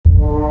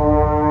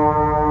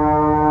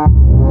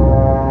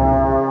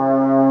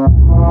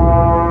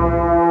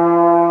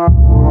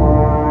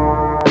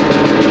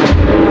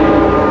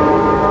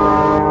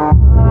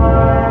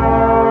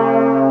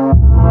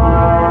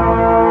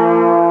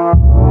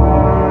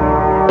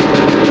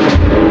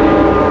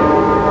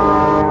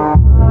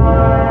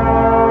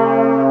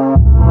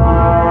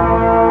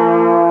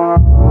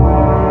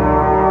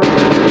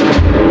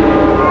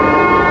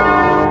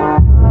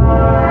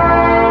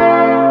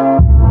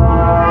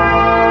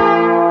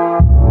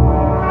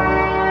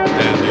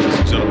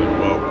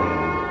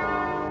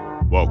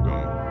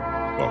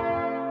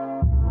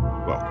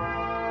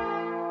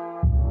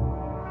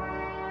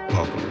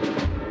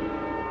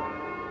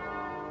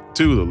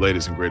to the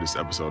latest and greatest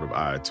episode of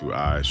Eye to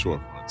Eye, short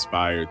for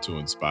Inspired to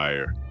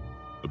Inspire,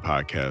 the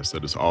podcast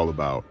that is all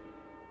about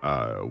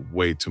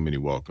way too many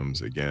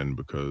welcomes again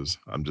because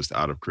I'm just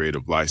out of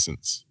creative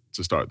license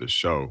to start this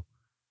show.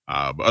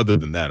 But other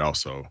than that,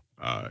 also,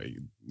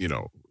 you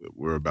know,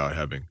 we're about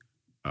having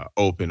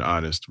open,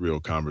 honest, real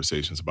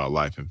conversations about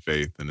life and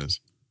faith. And as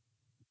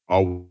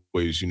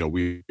always,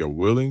 we are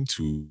willing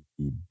to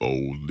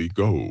boldly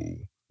go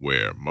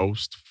where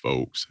most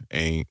folks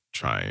ain't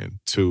trying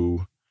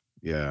to.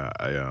 Yeah,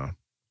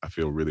 I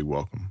feel really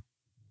welcome.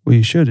 Well,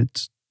 you should.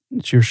 It's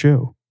your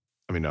show.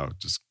 I mean, no,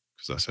 just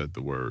because I said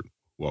the word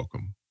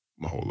welcome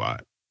a whole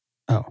lot.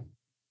 Oh,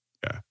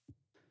 Yeah.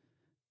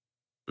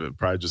 But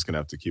probably just gonna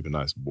have to keep a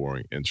nice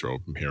boring intro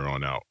from here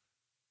on out.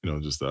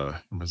 Just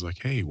everyone's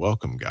like, hey,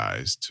 welcome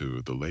guys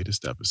to the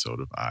latest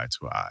episode of Eye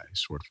to Eye,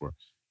 short for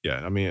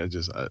yeah. I mean,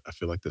 I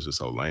feel like that's just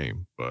so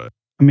lame, but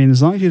I mean,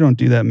 as long as you don't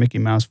do that Mickey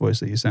Mouse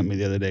voice that you sent me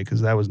the other day, because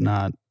that was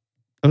not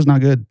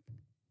good.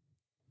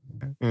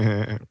 what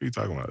are you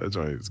talking about? That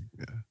joint is,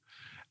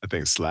 I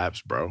think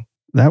slaps, bro.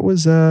 That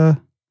was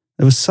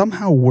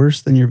somehow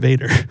worse than your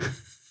Vader.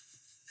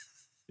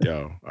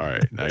 Yo, all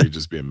right. Now you're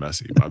just being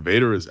messy. My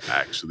Vader is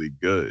actually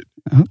good.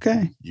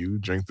 Okay. You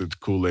drink the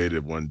Kool-Aid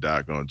at one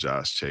doggone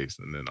Josh Chase,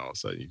 and then all of a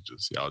sudden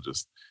y'all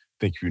just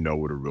think you know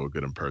what a real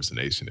good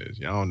impersonation is.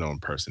 Y'all don't know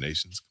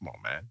impersonations. Come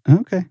on, man.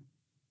 Okay.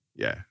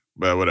 Yeah,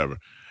 but whatever.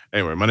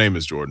 Anyway, my name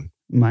is Jordan.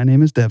 My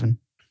name is Devin.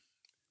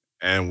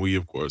 And we,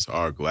 of course,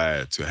 are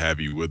glad to have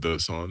you with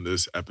us on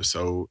this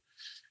episode.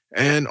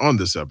 And on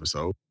this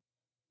episode,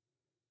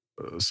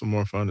 some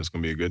more fun. It's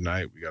gonna be a good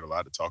night. We got a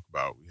lot to talk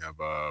about. We have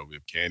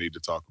candy to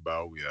talk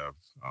about. We have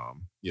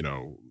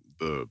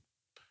the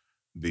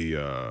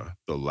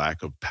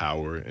lack of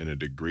power in a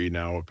degree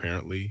now.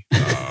 Apparently,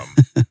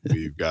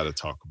 we've got to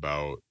talk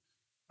about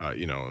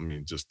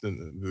just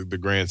in the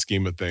grand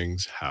scheme of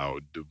things, how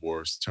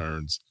divorce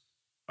turns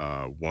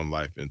one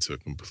life into a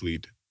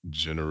complete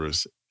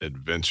generous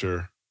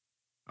adventure,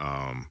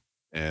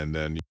 and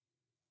then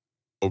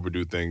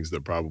overdo things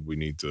that probably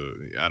need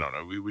to. I don't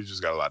know. We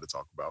just got a lot to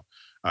talk about.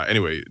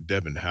 Anyway,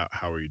 Devin,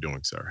 how are you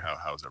doing, sir?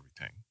 How's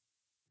everything?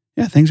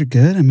 Yeah, things are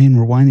good. I mean,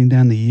 we're winding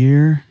down the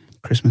year.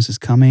 Christmas is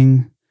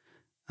coming.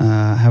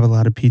 I have a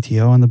lot of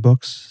PTO on the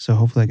books, so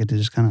hopefully I get to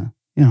just kind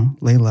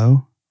of lay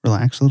low,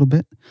 relax a little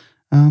bit.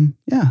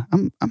 Yeah,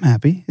 I'm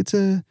happy. It's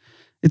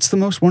the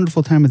most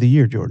wonderful time of the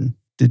year, Jordan.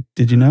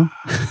 Did you know?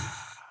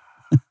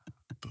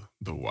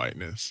 The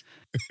whiteness.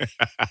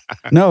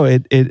 No,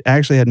 it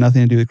actually had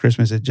nothing to do with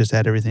Christmas. It just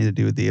had everything to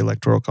do with the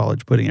Electoral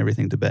College putting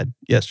everything to bed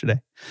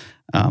yesterday.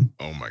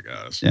 Oh my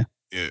gosh. Yeah.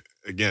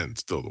 Again,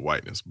 still the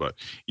whiteness, but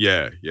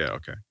yeah.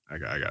 Okay, I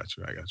got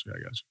you.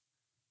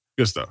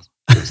 Good stuff.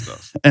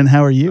 And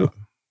how are you?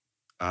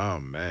 Oh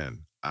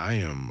man, I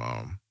am.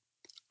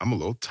 I'm a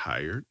little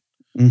tired.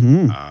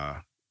 Mm-hmm.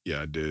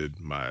 Yeah, I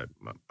did my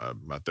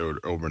third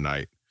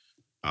overnight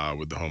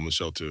with the homeless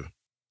shelter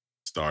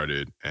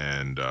started,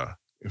 and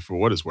for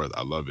what it's worth,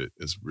 I love it.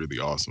 It's really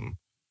awesome.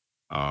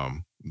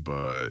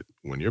 But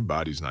when your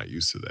body's not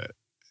used to that,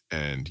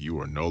 and you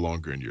are no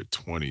longer in your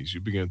 20s,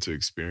 you begin to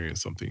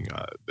experience something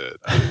that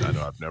I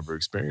know I've never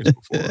experienced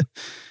before.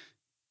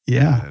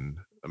 Yeah. And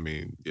I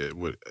mean, it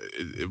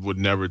would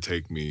never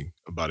take me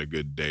about a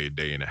good day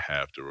and a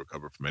half to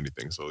recover from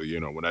anything. So,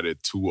 when I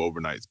did 2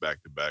 overnights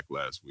back to back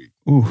last week,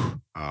 Oof.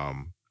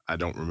 I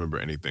don't remember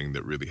anything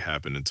that really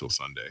happened until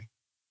Sunday.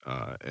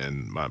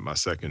 And my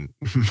second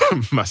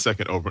my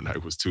second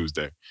overnight was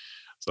Tuesday.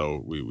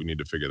 So we need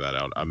to figure that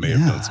out. I may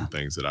have done some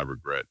things that I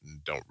regret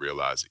and don't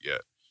realize it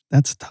yet.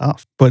 That's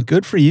tough, but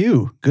good for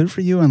you. Good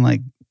for you on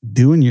like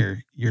doing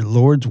your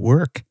Lord's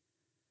work.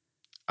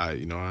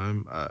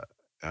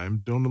 I'm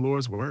doing the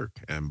Lord's work.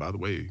 And by the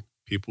way,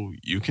 people,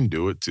 you can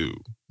do it too.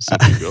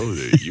 Simply go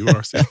there. You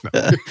are saying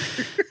no.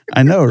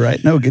 I know,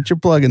 right? No, get your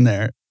plug in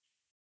there.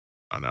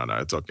 Oh, no,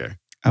 it's okay.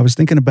 I was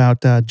thinking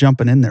about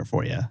jumping in there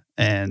for you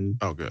and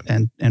good.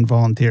 and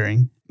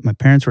volunteering. My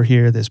parents were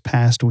here this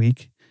past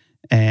week,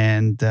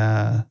 and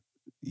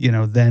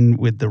then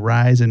with the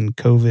rise in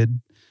COVID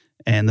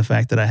and the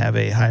fact that I have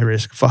a high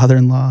risk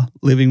father-in-law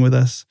living with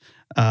us,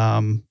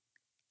 I'm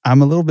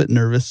a little bit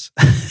nervous.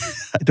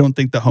 I don't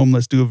think the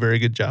homeless do a very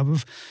good job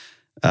of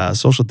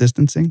social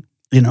distancing.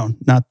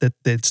 Not that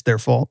it's their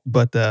fault,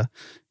 but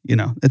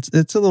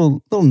it's a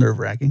little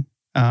nerve-wracking.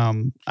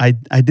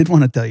 I did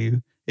want to tell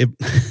you. It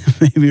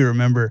made me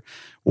remember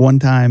one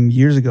time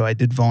years ago I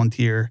did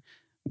volunteer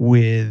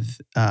with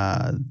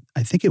I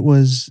think it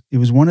was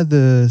one of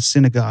the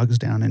synagogues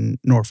down in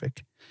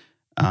Norfolk.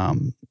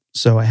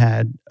 So I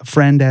had a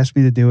friend ask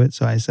me to do it,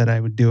 so I said I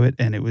would do it,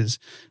 and it was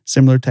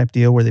similar type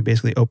deal where they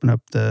basically open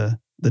up the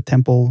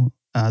temple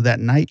that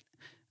night.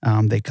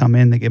 They come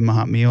in, they give them a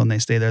hot meal, and they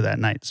stay there that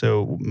night.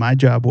 So my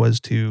job was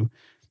to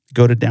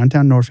go to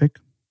downtown Norfolk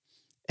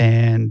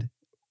and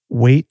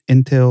wait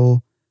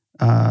until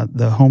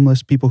the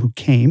homeless people who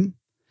came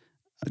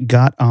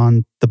got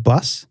on the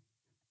bus,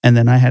 and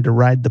then I had to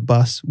ride the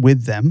bus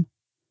with them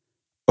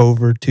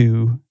over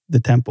to the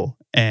temple.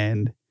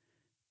 And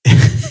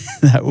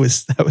that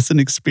was an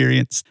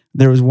experience.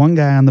 There was one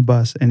guy on the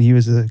bus, and he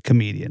was a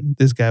comedian.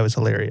 This guy was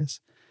hilarious.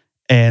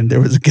 And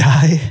there was a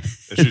guy.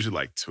 It's usually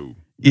like two.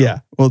 Yeah.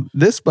 Well,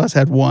 this bus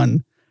had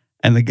one,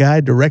 and the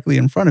guy directly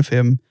in front of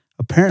him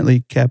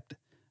apparently kept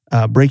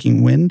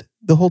breaking wind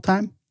the whole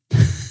time.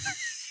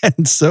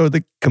 And so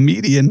the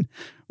comedian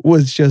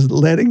was just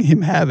letting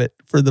him have it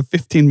for the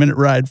 15-minute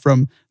ride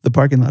from the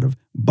parking lot of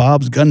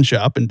Bob's Gun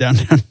Shop in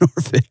downtown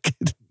Norfolk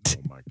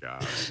Oh my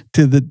gosh.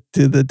 to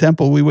the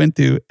temple we went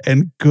to.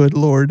 And good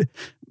Lord,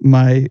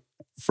 my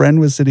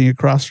friend was sitting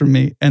across from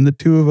me, and the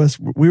two of us,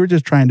 we were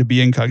just trying to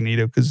be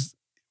incognito because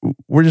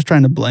we're just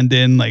trying to blend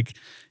in. Like,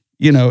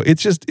 you know,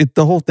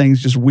 the whole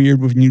thing's just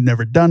weird when you've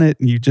never done it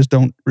and you just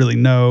don't really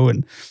know.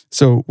 And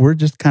so we're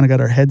just kind of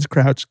got our heads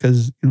crouched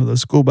because, you know,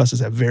 those school buses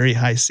have very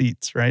high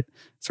seats, right?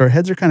 So our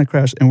heads are kind of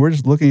crouched and we're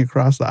just looking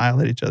across the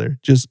aisle at each other,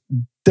 just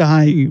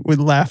dying with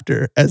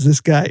laughter as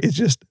this guy is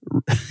just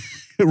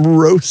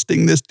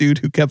roasting this dude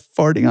who kept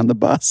farting on the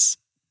bus.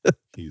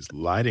 He's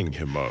lighting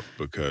him up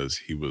because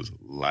he was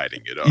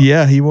lighting it up.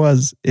 Yeah, he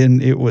was.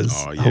 And it was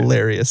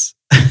hilarious.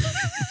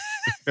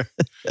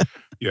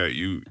 Yeah,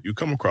 you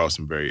come across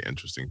some very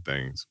interesting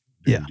things.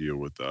 You deal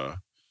with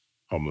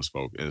homeless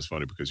folk, and it's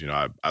funny because, you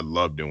know, I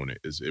love doing it.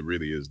 It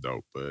really is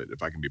dope. But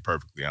if I can be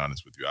perfectly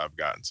honest with you, I've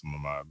gotten some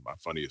of my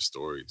funniest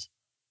stories,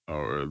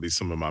 or at least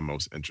some of my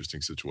most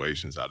interesting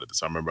situations out of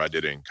this. I remember I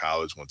did it in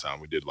college one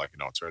time. We did like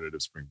an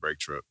alternative spring break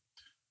trip,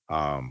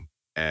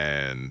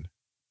 and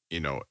you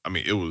know, I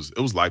mean, it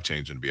was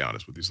life-changing, to be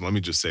honest with you. So let me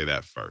just say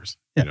that first.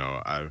 Yeah. You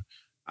know,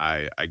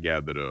 I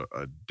gathered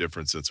a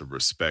different sense of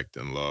respect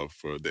and love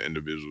for the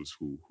individuals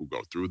who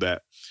go through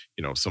that.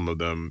 You know, some of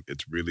them,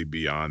 it's really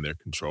beyond their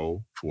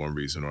control for one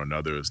reason or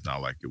another. It's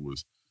not like it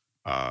was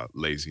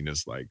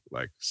laziness, like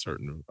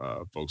certain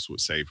folks would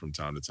say from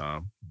time to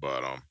time.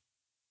 But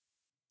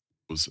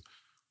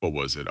what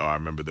was it? Oh, I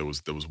remember there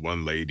was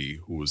one lady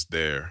who was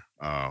there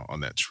on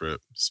that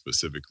trip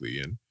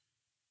specifically, and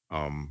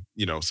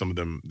you know, some of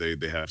them they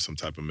have some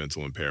type of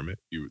mental impairment.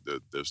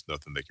 There's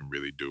nothing they can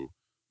really do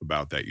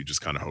about that. You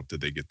just kind of hope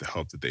that they get the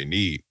help that they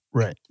need.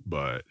 Right.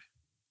 But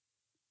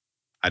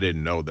I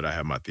didn't know that I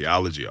had my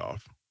theology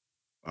off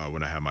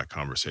when I had my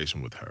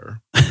conversation with her,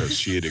 because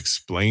she had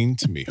explained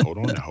to me, hold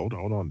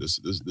on, this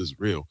is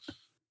real.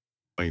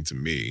 Explained to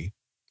me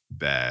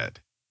that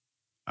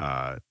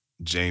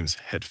James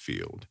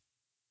Hetfield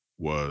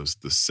was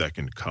the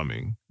second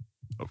coming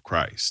of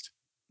Christ.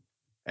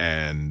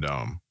 And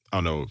I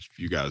don't know if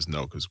you guys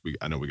know, because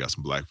I know we got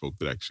some Black folk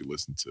that actually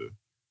listen to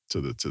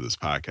this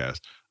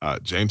podcast.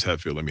 James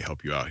Hetfield, let me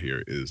help you out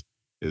here, is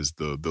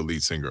the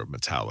lead singer of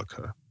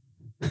Metallica.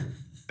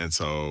 And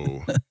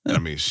so, I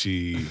mean,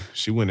 she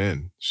went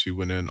in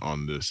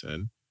on this,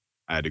 and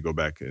I had to go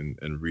back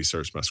and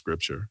research my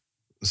scripture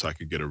so I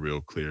could get a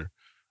real clear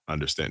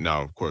understanding.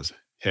 Now, of course,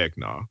 heck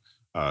no,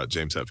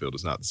 James Hetfield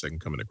is not the second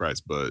coming of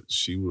Christ, but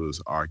she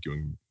was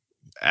arguing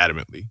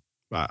adamantly.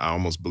 I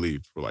almost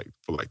believed for like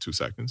 2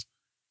 seconds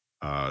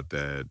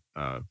that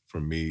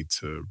for me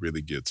to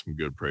really get some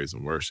good praise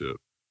and worship,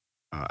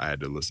 I had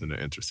to listen to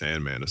Enter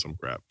Sandman or some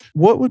crap.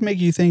 What would make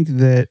you think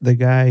that the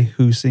guy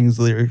who sings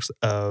lyrics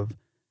of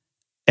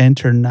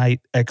Enter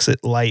Night,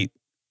 Exit Light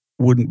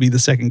wouldn't be the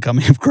second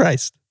coming of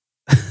Christ?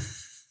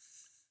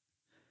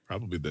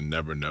 Probably the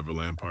Never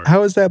Neverland part.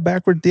 How is that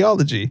backward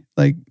theology?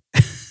 Like,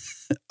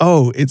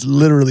 oh, it's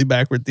literally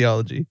backward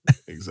theology.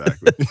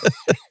 Exactly.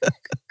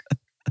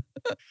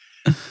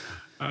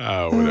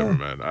 Whatever,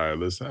 man. All right,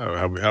 listen.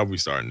 How are we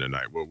starting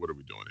tonight? What are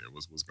we doing here?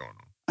 What's going on?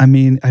 I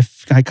mean,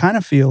 I kind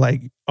of feel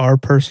like our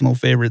personal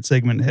favorite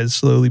segment has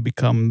slowly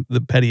become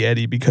the Petty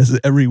Eddie, because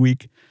every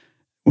week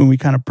when we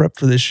kind of prep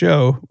for this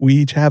show, we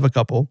each have a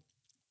couple,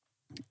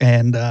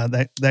 and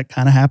that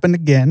kind of happened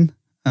again.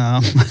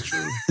 That's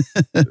true.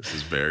 This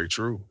is very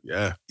true.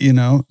 Yeah. You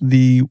know,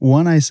 the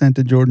one I sent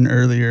to Jordan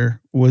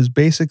earlier was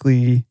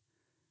basically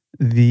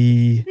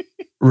the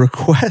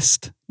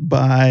request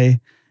by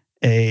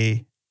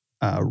a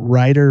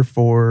writer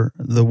for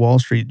the Wall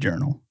Street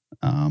Journal.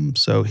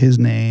 So his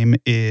name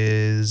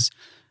is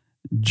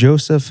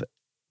Joseph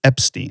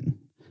Epstein,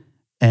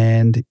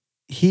 and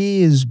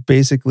he is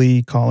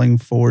basically calling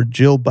for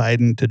Jill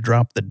Biden to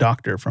drop the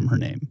doctor from her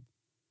name,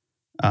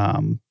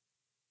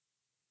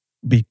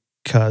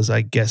 because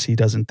I guess he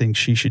doesn't think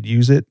she should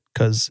use it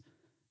because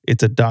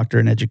it's a doctor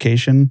in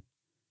education.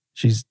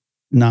 She's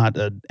not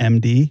an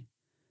MD.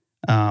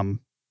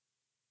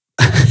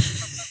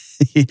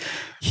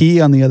 He,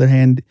 on the other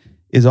hand,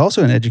 is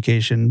also in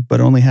education, but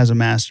only has a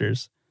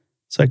master's.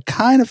 So I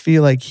kind of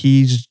feel like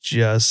he's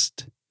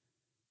just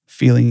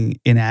feeling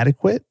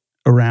inadequate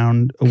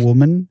around a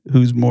woman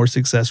who's more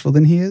successful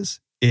than he is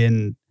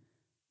in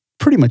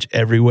pretty much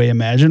every way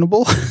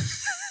imaginable.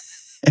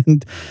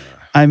 And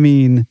I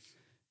mean,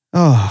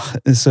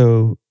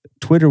 so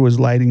Twitter was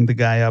lighting the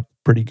guy up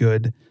pretty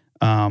good.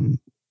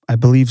 I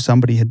believe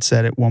somebody had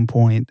said at one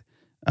point,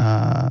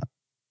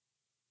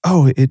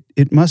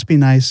 it must be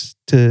nice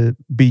to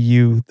be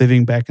you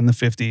living back in the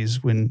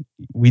 50s when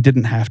we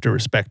didn't have to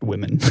respect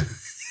women.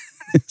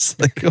 It's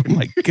like, oh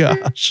my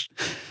gosh.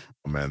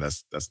 Oh man,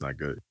 that's not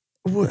good.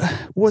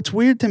 What's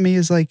weird to me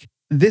is like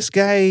this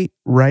guy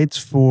writes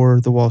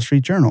for the Wall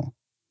Street Journal.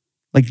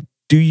 Like,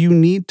 do you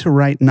need to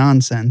write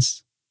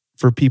nonsense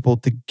for people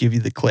to give you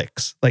the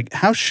clicks? Like,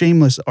 how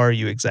shameless are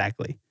you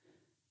exactly?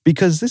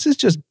 Because this is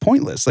just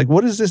pointless. Like,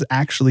 what does this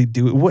actually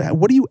do?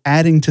 What are you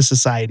adding to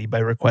society by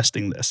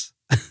requesting this?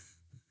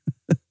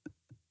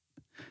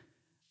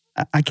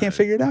 I can't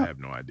figure it I out. have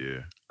no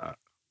idea.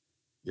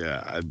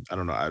 Yeah, I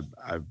don't know.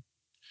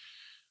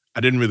 I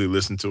didn't really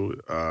listen to it.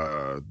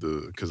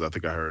 Because I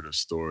think I heard a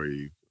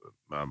story.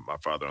 My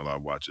father-in-law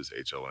watches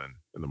HLN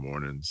in the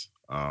mornings.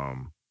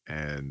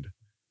 And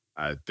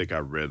I think I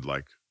read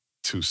like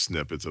two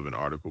snippets of an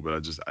article, but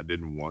I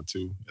didn't want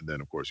to. And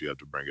then of course you have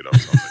to bring it up.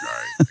 So I was like, all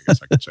right, I guess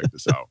I can check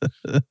this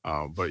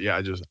out. But yeah,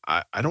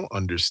 I don't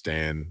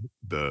understand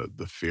the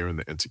fear and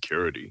the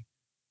insecurity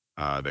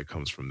that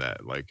comes from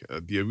that. Like,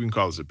 yeah, we can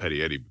call this a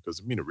petty Eddie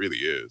because I mean it really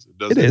is.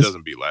 It It is.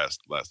 doesn't beat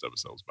last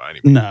episodes by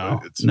any means, but No,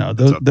 it's no,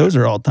 it's up those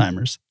there. are all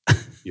timers.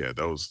 Yeah,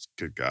 those,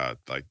 good God,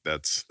 like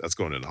that's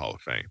going in the Hall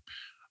of Fame.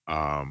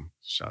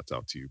 Shouts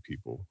out to you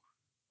people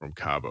from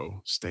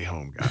Cabo. Stay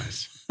home,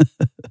 guys.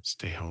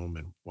 Stay home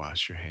and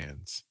wash your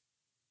hands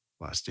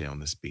while I stay on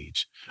this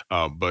beach.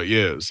 But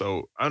yeah,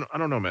 so I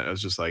don't know, man.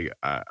 It's just like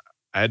I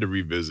had to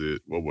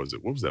revisit, what was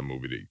it? What was that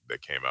movie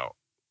that came out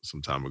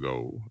some time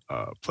ago?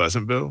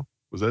 Pleasantville?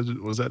 Was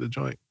that the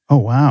joint? Oh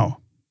wow.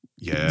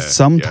 Yeah,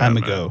 Some yeah, time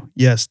man. ago.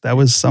 Yes, that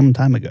was some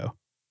time ago.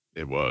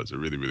 It was. It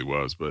really, really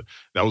was. But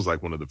that was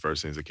like one of the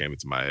first things that came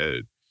into my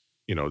head.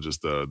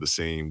 Just the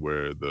scene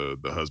where the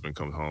husband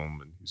comes home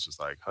and he's just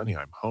like, "Honey,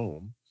 I'm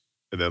home."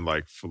 And then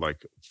like for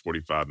like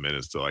 45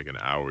 minutes to like an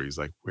hour, he's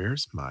like,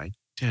 "Where's my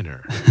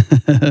dinner?"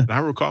 And I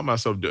recall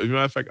myself, matter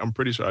of fact, I'm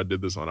pretty sure I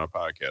did this on our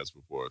podcast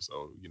before.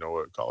 So, you know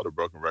what, call it a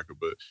broken record.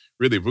 But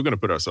really, if we're going to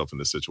put ourselves in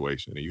this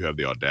situation and you have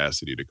the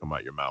audacity to come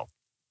out your mouth,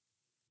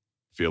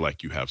 feel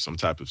like you have some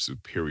type of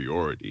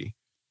superiority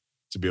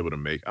to be able to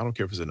make, I don't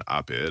care if it's an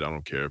op-ed, I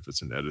don't care if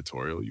it's an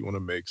editorial, you want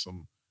to make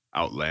some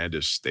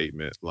outlandish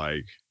statement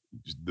like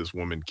this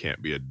woman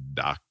can't be a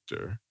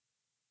doctor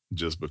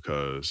just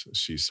because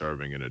she's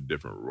serving in a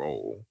different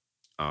role.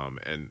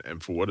 And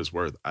for what it's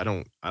worth, I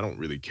don't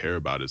really care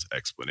about his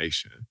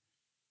explanation.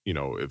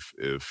 If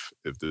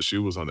the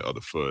shoe was on the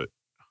other foot,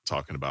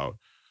 talking about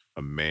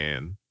a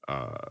man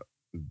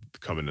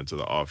coming into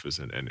the office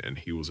and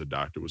he was a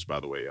doctor, which by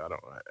the way, I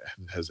don't,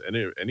 has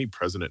any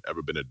president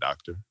ever been a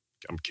doctor?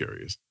 I'm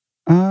curious.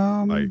 Like,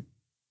 um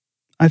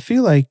I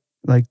feel like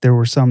there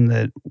were some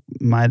that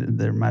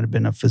there might have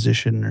been a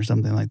physician or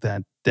something like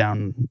that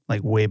down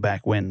like way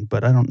back when,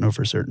 but I don't know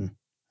for certain.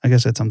 I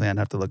guess that's something I'd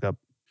have to look up.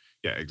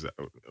 yeah,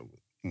 exactly.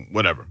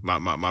 Whatever.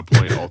 My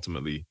point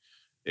ultimately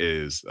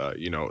is,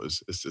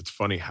 it's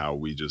funny how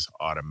we just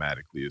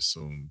automatically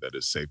assume that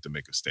it's safe to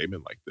make a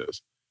statement like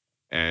this.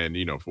 And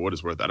for what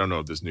it's worth, I don't know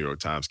if this New York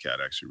Times cat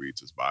actually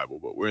reads his Bible,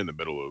 but we're in the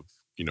middle of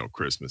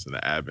Christmas and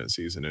the Advent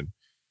season, and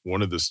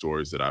one of the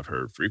stories that I've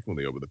heard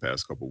frequently over the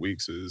past couple of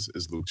weeks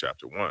is Luke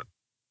chapter 1,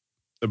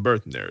 the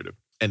birth narrative,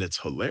 and it's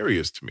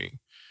hilarious to me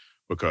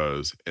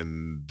because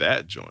in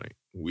that joint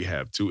we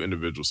have two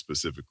individuals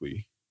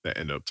specifically that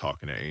end up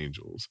talking to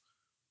angels.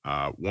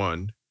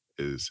 One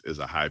is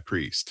a high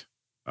priest,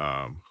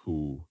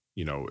 who,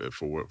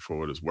 for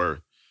what it's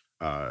worth,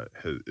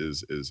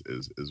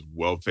 is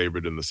well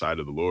favored in the sight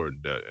of the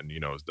Lord, and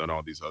has done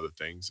all these other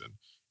things, and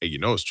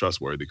it's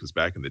trustworthy because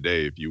back in the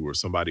day, if you were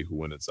somebody who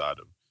went inside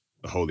of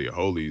the Holy of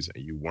Holies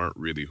and you weren't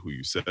really who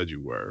you said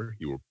you were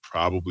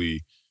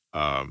probably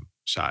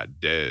shot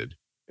dead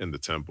in the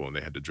temple, and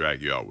they had to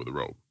drag you out with a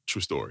rope.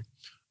 True story.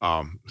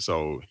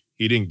 So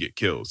he didn't get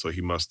killed, so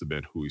he must have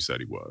been who he said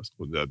he was.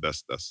 Well,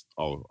 that's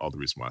all the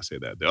reason why I say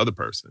that. The other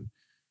person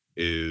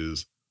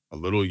is a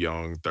little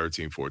young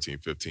 13, 14,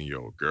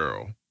 15-year-old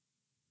girl,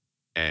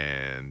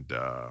 and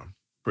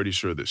pretty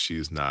sure that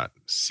she's not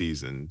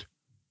seasoned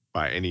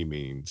by any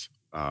means,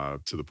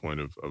 to the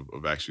point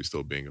of actually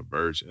still being a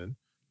virgin.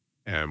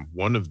 And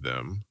one of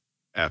them,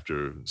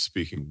 after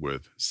speaking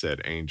with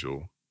said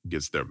angel,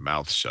 gets their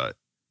mouth shut,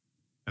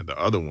 and the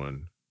other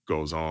one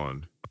goes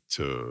on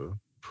to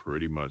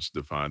pretty much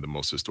define the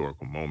most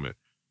historical moment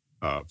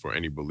for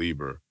any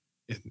believer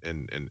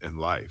in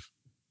life.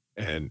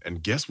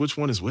 And guess which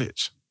one is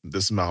which?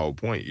 This is my whole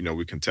point.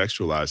 We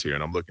contextualize here,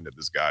 and I'm looking at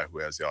this guy who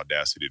has the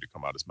audacity to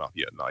come out his mouth.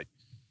 Yet, like,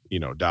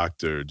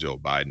 Dr. Jill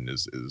Biden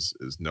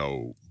is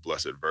no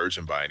blessed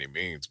virgin by any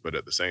means, but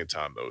at the same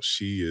time, though,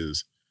 she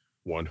is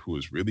one who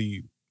has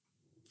really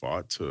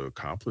fought to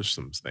accomplish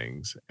some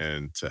things,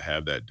 and to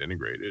have that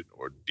denigrated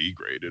or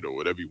degraded or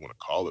whatever you want to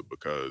call it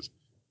because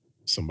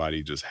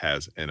somebody just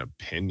has an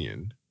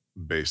opinion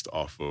based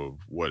off of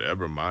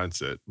whatever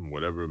mindset and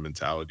whatever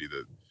mentality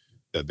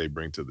that they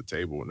bring to the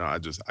table. No,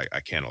 I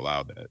can't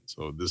allow that.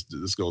 So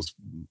this goes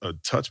a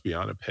touch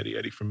beyond a petty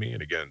Eddie for me.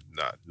 And again,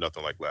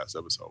 nothing like last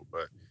episode,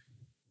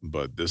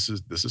 but this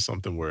is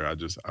something where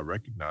I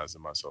recognize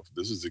in myself.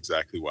 This is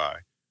exactly why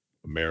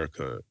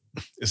America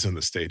is in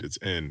the state it's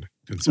in Right.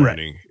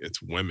 concerning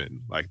its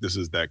women. Like, this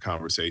is that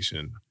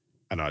conversation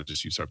I know I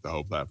just usurped the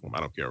whole platform. I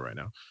don't care right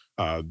now.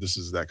 This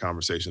is that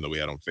conversation that we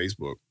had on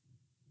Facebook.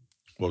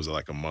 What was it,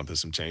 like a month or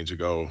some change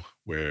ago,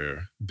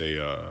 where they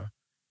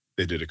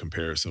did a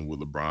comparison with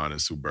LeBron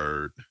and Sue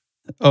Bird.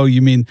 Oh,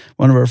 you mean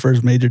one of our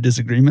first major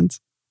disagreements?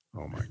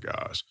 Oh my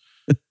gosh.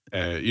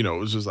 And it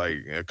was just like,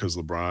 because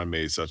LeBron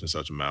made such and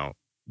such amount,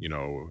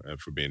 and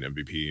for being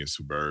MVP, and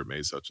Sue Bird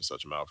made such and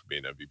such amount for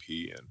being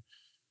MVP,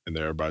 and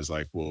then everybody's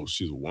like, well,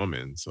 she's a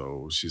woman,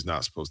 so she's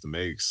not supposed to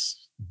make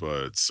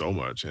but so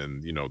much,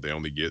 and they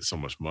only get so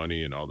much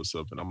money and all this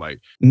stuff, and I'm like,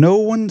 no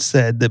one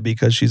said that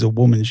because she's a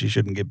woman she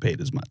shouldn't get paid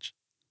as much.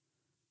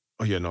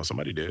 Oh yeah, no,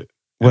 somebody did.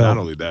 And not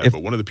only that,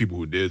 but one of the people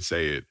who did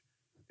say it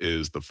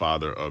is the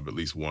father of at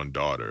least one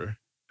daughter,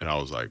 and I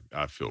was like,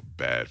 I feel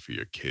bad for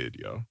your kid,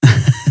 yo.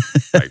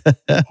 Like,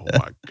 oh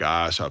my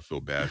gosh, I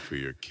feel bad for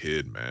your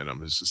kid, man.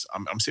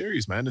 I'm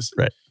serious, man.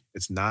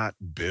 It's not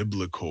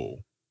biblical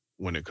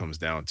when it comes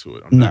down to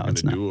it. I'm not going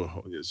to do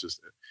it's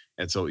just,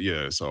 and so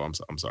yeah. So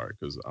I'm sorry,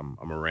 because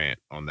I'm a rant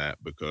on that,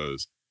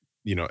 because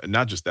and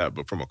not just that,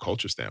 but from a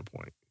culture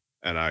standpoint.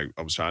 And I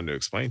was trying to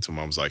explain to him,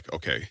 I was like,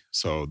 okay,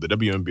 so the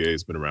WNBA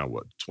has been around,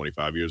 what,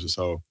 25 years or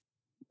so?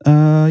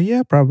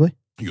 Yeah, probably.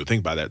 You would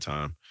think by that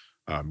time,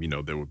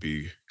 there would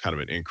be kind of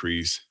an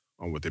increase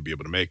on what they'd be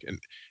able to make. And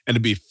to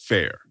be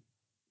fair,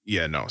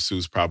 yeah, no,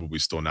 Sue's probably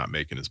still not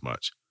making as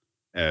much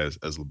as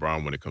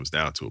LeBron when it comes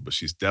down to it, but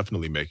she's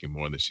definitely making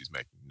more than she's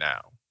making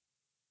now.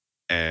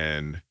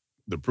 And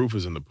the proof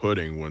is in the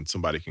pudding when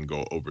somebody can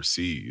go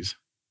overseas.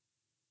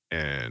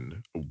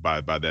 And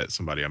by that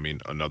somebody, I mean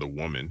another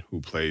woman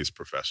who plays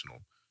professional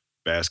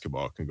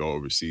basketball can go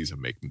overseas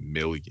and make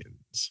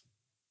millions,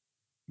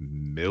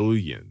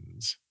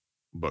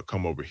 but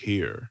come over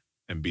here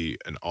and be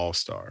an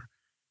all-star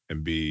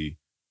and be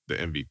the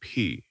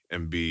MVP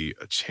and be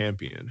a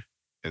champion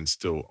and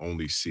still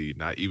only see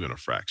not even a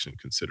fraction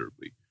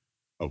considerably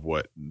of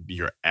what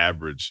your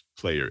average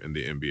player in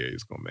the NBA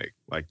is going to make.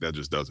 Like, that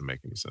just doesn't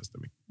make any sense to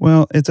me.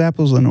 Well, it's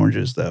apples and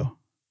oranges, though.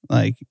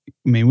 Like,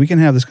 I mean, we can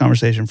have this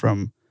conversation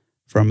from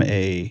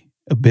a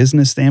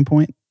business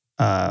standpoint.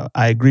 I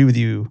agree with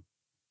you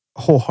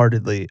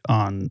wholeheartedly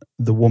on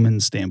the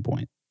woman's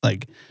standpoint.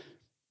 Like,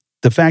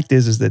 the fact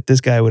is that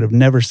this guy would have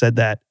never said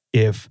that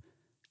if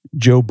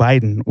Joe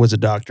Biden was a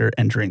doctor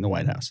entering the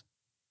White House.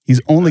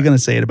 He's only going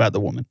to say it about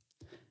the woman,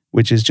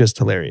 which is just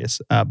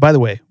hilarious. By the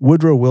way,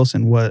 Woodrow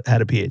Wilson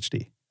had a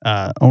PhD.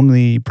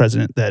 Only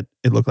president that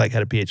it looked like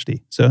had a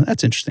PhD. So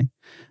that's interesting.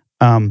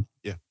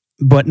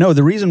 But no,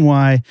 the reason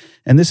why,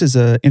 and this is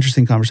an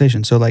interesting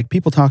conversation. So like,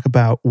 people talk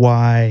about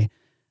why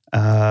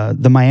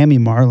the Miami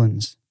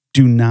Marlins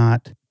do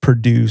not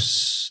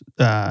produce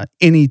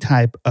any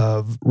type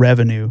of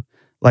revenue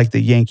like the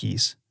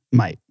Yankees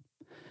might.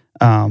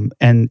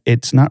 And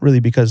it's not really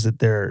because that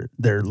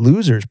they're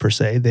losers per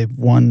se. They've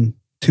won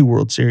 2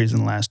 World Series in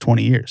the last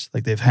 20 years.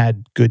 Like, they've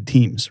had good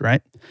teams,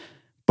 right?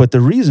 But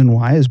the reason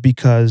why is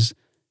because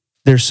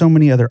there's so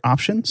many other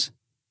options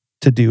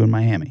to do in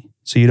Miami.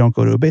 So you don't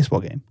go to a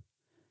baseball game.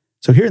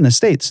 So here in the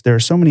States, there are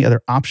so many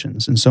other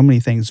options and so many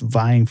things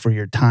vying for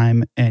your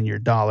time and your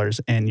dollars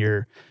and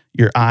your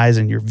eyes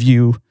and your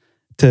view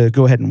to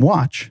go ahead and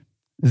watch,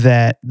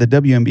 that the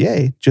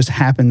WNBA just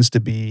happens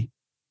to be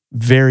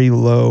very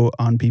low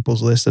on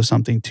people's list of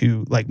something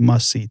to like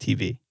must-see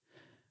TV.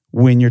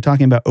 When you're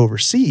talking about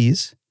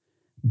overseas,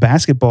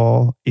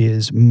 basketball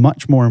is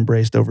much more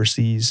embraced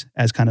overseas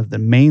as kind of the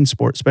main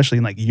sport, especially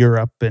in like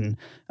Europe and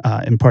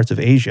in parts of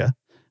Asia,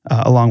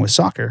 along with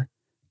soccer.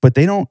 But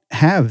they don't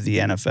have the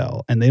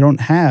NFL and they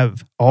don't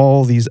have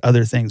all these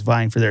other things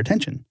vying for their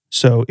attention.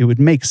 So it would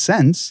make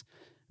sense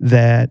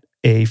that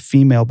a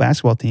female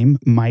basketball team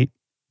might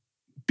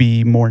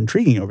be more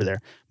intriguing over there.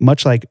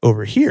 Much like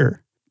over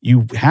here,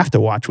 you have to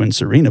watch when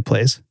Serena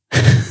plays.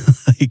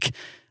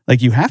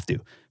 like you have to.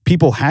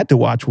 People had to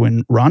watch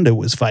when Ronda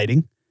was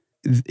fighting.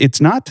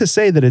 It's not to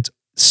say that it's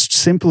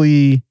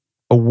simply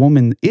a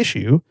woman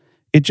issue.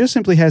 It just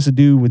simply has to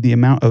do with the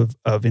amount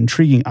of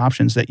intriguing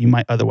options that you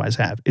might otherwise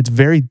have. It's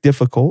very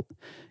difficult,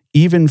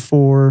 even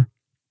for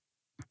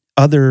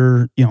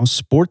other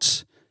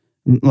sports.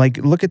 Like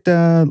look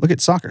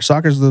at soccer.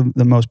 Soccer is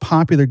the most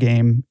popular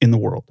game in the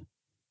world.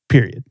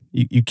 Period.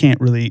 You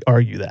can't really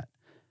argue that.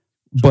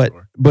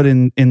 Sure. But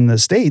in the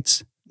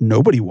States,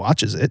 nobody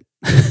watches it.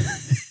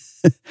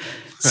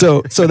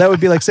 So that would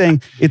be like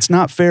saying it's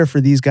not fair for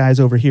these guys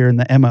over here in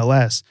the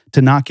MLS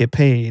to not get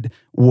paid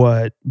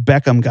what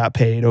Beckham got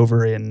paid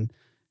over in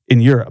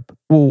Europe.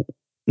 Well,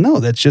 no,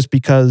 that's just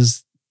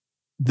because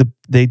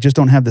they just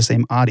don't have the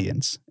same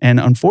audience. And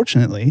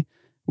unfortunately,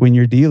 when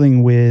you're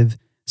dealing with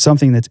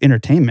something that's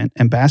entertainment,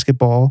 and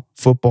basketball,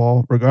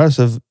 football, regardless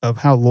of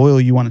how loyal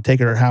you want to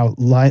take it or how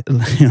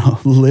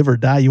live or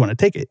die you want to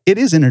take it, it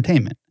is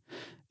entertainment.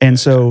 And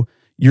so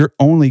you're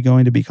only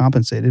going to be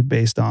compensated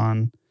based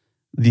on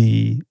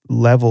the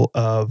level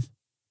of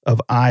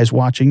eyes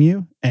watching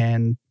you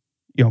and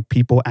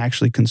people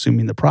actually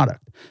consuming the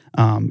product.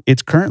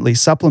 It's currently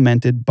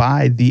supplemented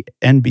by the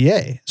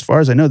NBA. As far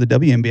as I know, the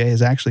WNBA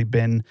has actually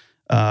been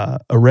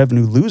a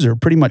revenue loser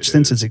pretty much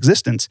since its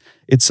existence.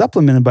 It's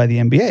supplemented by the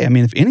NBA. I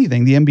mean, if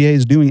anything, the NBA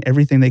is doing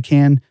everything they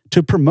can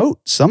to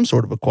promote some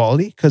sort of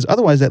equality, because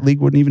otherwise that league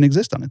wouldn't even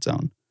exist on its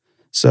own.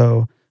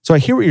 So I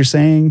hear what you're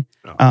saying.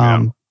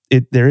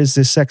 There is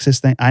this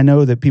sexist thing. I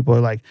know that people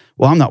are like,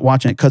 well, I'm not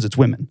watching it because it's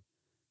women.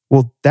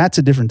 Well, that's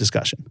a different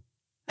discussion.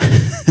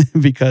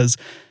 Because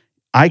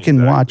I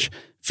can watch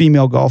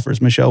female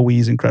golfers. Michelle Wie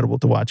is incredible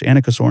to watch.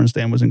 Annika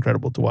Sorenstam was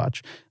incredible to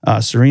watch.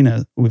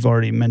 Serena, we've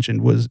already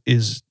mentioned,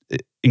 is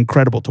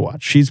incredible to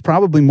watch. She's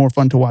probably more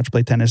fun to watch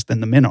play tennis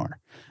than the men are.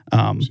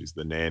 She's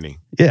the nanny.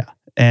 Yeah.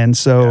 And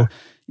so,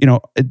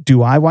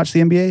 do I watch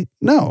the NBA?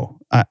 No.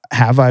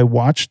 Have I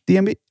watched the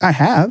NBA? I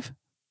have.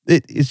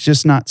 It's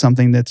just not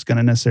something that's going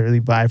to necessarily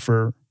vie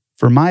for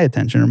my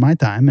attention or my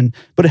time.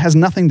 But it has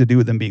nothing to do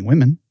with them being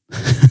women.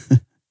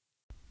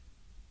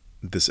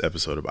 This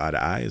episode of Eye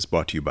to Eye is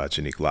brought to you by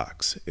Janique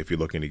Locks. If you're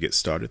looking to get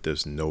started,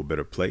 there's no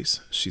better place.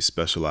 She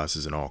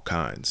specializes in all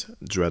kinds: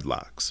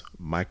 dreadlocks,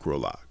 micro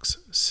locks,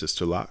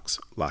 sister locks,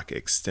 lock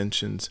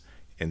extensions,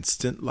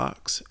 instant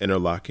locks,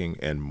 interlocking,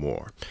 and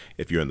more.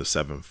 If you're in the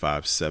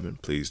 757,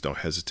 please don't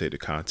hesitate to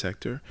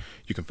contact her.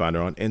 You can find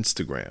her on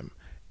Instagram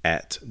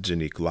at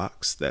Janique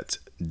Locks. That's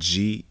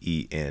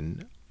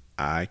GENIQUELOCS,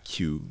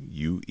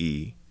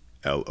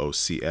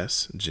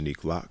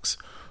 Janique Locks.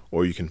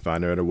 Or you can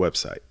find her at her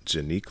website,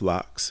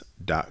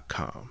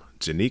 JaniqueLocks.com.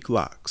 Janique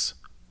Locks,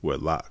 where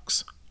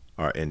locks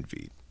are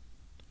envied.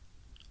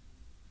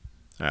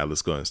 All right,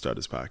 let's go ahead and start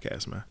this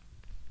podcast, man.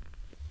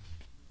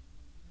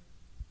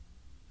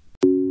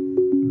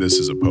 This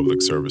is a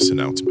public service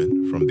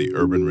announcement from the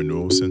Urban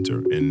Renewal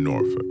Center in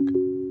Norfolk.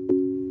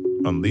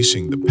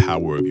 Unleashing the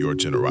power of your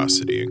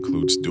generosity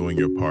includes doing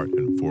your part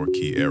in 4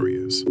 key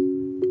areas: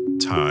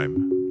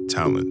 time,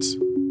 talents,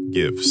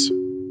 gifts,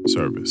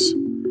 service.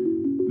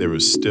 There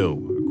is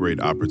still a great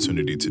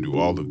opportunity to do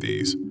all of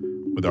these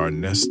with our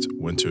Nest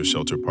Winter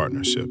Shelter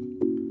Partnership.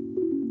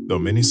 Though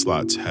many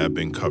slots have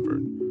been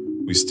covered,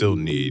 we still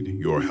need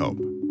your help.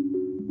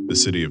 The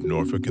City of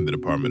Norfolk and the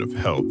Department of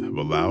Health have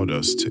allowed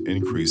us to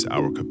increase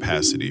our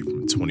capacity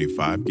from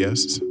 25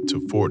 guests to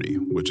 40,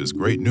 which is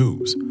great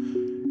news,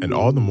 and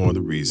all the more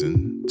the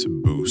reason to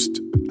boost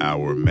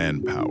our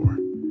manpower.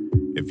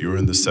 If you're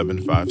in the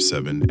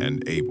 757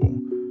 and able,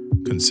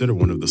 consider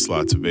one of the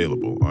slots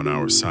available on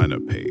our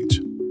sign-up page.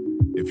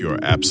 If you are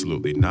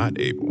absolutely not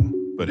able,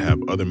 but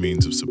have other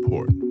means of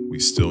support, we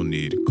still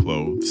need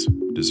clothes,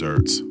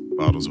 desserts,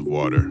 bottles of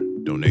water,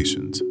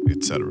 donations,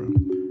 etc.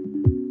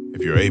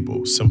 If you're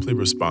able, simply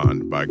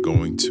respond by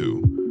going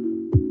to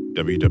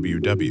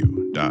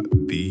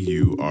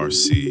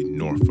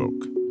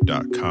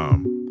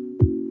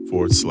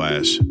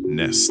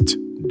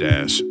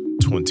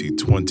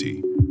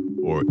www.theurcnorfolk.com/nest-2020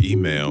 or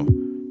email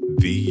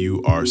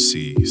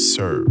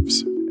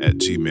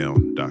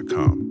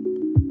theurcserves@gmail.com.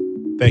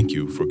 Thank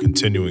you for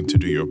continuing to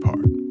do your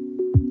part.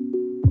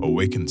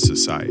 Awaken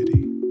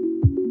Society.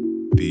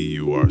 The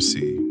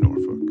URC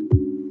Norfolk.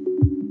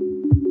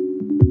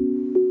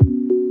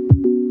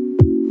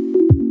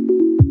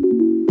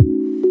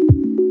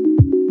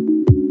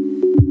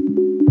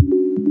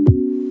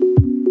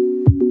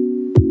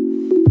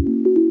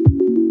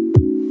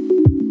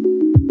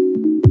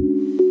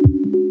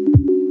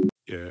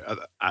 Yeah,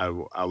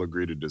 I'll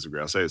agree to disagree.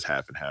 I'll say it's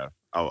half and half.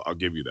 I'll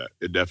give you that.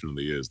 It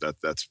definitely is.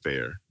 That's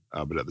fair.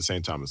 But at the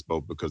same time, it's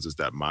both, because it's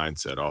that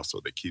mindset also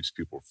that keeps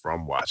people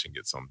from watching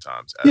it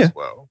sometimes as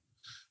well.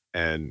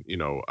 And,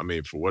 I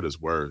mean, for what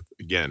it's worth,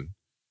 again,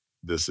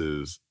 this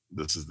is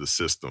the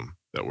system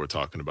that we're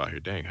talking about here.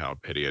 Dang, how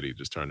Petty Eddie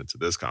just turned into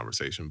this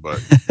conversation. But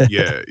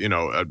yeah,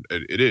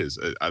 it is.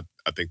 I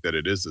think that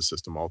it is the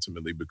system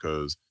ultimately,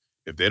 because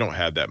if they don't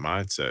have that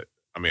mindset,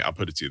 I mean, I'll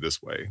put it to you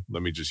this way.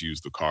 Let me just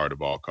use the card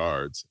of all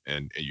cards,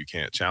 and you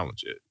can't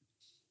challenge it.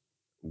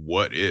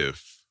 What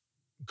if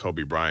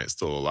Kobe Bryant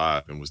still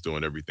alive and was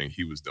doing everything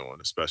he was doing,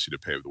 especially to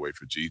pave the way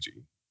for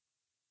Gigi?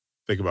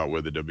 Think about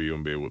where the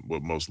WNBA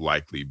would most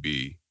likely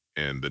be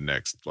in the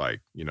next 10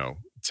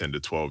 to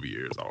 12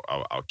 years.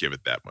 I'll give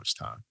it that much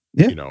time.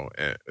 Yeah.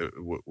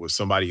 With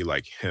somebody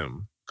like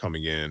him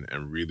coming in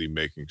and really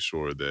making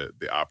sure that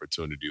the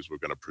opportunities were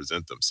going to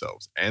present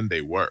themselves, and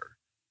they were,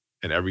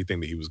 and everything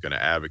that he was going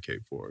to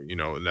advocate for,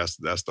 and that's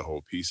the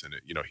whole piece in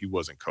it. He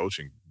wasn't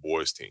coaching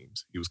boys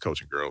teams. He was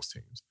coaching girls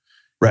teams.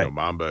 Right.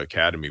 Mamba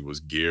Academy was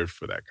geared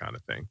for that kind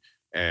of thing.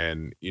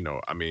 And,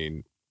 I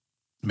mean,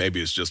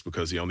 maybe it's just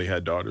because he only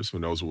had daughters. Who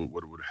knows what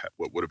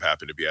would have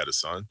happened if he had a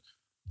son.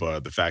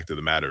 But the fact of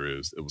the matter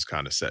is, it was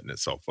kind of setting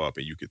itself up,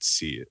 and you could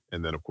see it.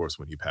 And then, of course,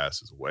 when he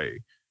passes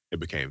away, it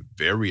became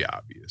very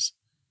obvious.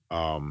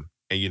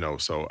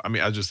 So, I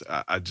mean, I just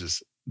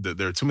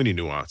there are too many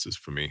nuances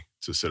for me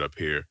to sit up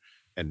here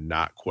and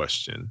not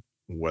question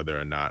whether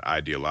or not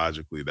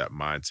ideologically that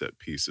mindset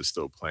piece is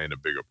still playing a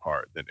bigger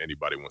part than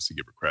anybody wants to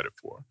give it credit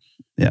for.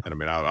 Yeah. And I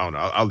mean, I don't know.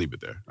 I'll leave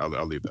it there.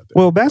 I'll leave that there.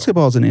 Well,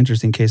 basketball is an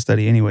interesting case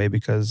study anyway,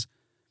 because,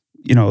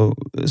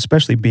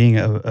 especially being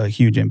a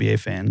huge NBA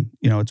fan,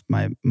 it's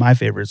my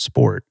favorite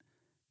sport.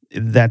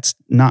 That's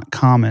not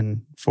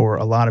common for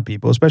a lot of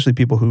people, especially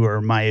people who are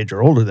my age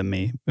or older than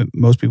me.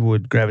 Most people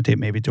would gravitate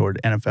maybe toward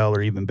NFL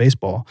or even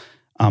baseball.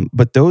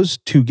 But those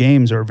two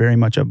games are very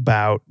much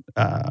about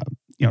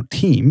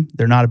team.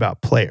 They're not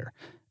about player.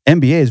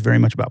 NBA is very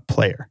much about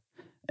player.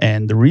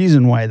 And the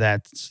reason why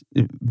that's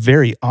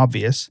very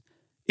obvious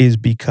is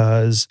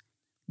because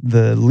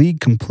the league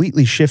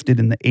completely shifted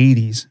in the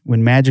 80s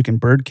when Magic and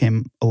Bird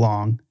came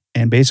along,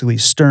 and basically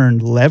Stern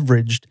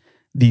leveraged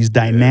these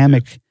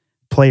dynamic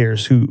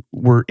players who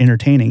were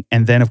entertaining.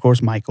 And then, of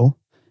course, Michael,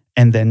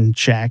 and then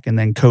Shaq, and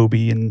then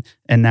Kobe, and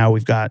now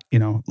we've got,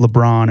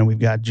 LeBron, and we've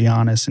got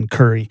Giannis and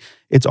Curry.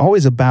 It's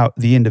always about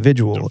the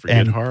individual. Don't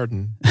forget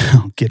Harden.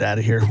 Oh, get out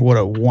of here. What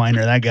a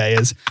whiner that guy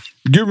is.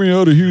 Get me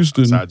out of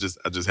Houston. So I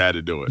just had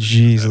to do it.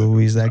 Jeez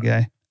Louise, that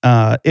guy.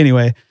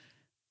 Anyway,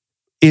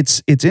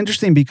 it's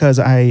interesting because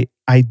I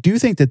do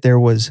think that there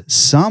was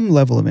some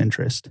level of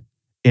interest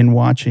in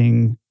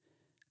watching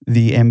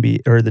the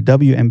NBA or the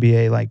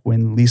WNBA, like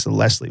when Lisa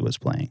Leslie was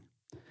playing,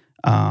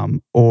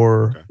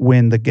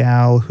 when the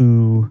gal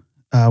who,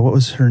 what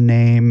was her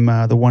name?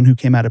 The one who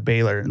came out of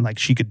Baylor and like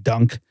she could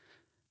dunk.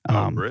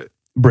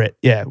 Britt.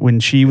 Yeah. When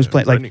she was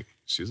playing, Brittany,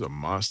 she's a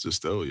monster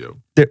still, yo.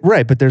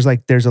 Right. But there's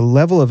a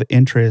level of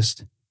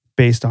interest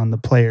based on the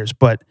players,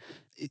 but,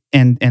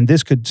 and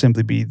this could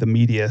simply be the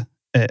media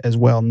as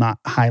well,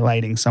 not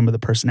highlighting some of the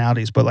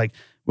personalities. But like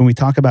when we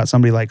talk about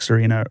somebody like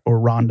Serena or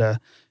Rhonda,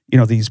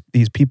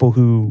 these people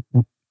who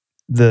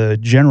the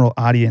general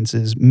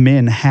audiences,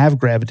 men, have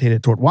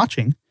gravitated toward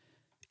watching,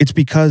 it's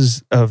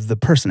because of the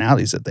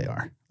personalities that they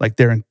are. Like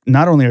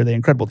not only are they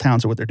incredible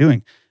talents at what they're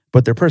doing,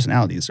 but their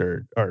personalities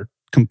are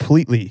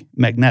completely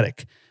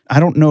magnetic.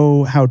 I don't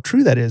know how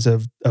true that is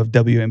of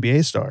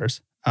WNBA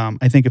stars.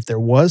 I think if there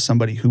was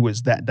somebody who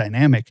was that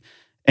dynamic,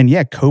 and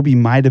yeah, Kobe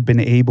might have been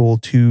able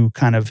to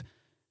kind of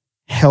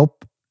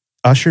help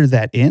usher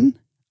that in,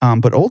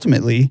 but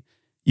ultimately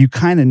you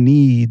kind of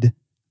need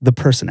the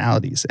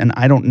personalities. And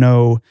I don't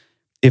know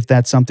if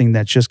that's something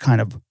that's just kind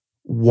of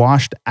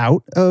washed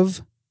out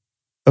of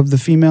the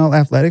female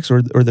athletics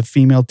or the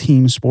female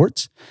team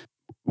sports.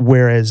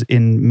 Whereas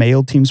in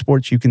male team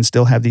sports, you can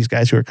still have these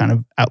guys who are kind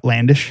of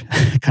outlandish,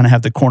 kind of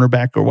have the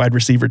cornerback or wide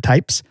receiver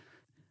types.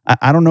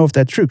 I don't know if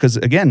that's true because,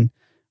 again,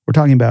 we're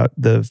talking about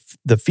the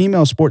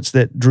female sports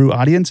that drew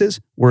audiences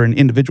were in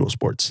individual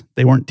sports.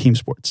 They weren't team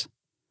sports.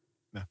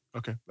 Yeah,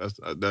 okay.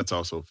 That's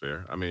also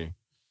fair. I mean,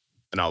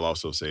 and I'll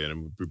also say,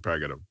 and we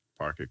probably got to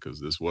park it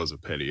because this was a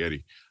petty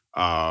Eddie,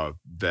 now,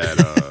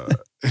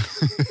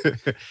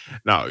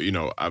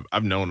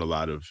 I've known a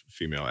lot of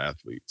female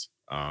athletes.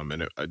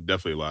 And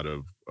definitely a lot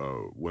of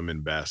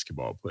women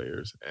basketball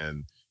players,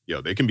 and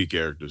they can be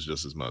characters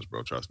just as much,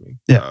 bro. Trust me.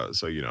 Yeah.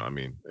 So I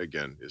mean,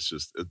 again, it's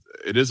just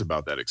it is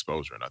about that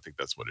exposure, and I think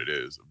that's what it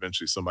is.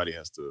 Eventually, somebody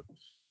has to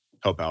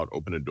help out,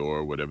 open a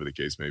door, whatever the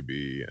case may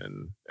be,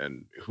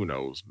 and who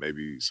knows,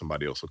 maybe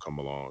somebody else will come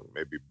along.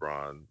 Maybe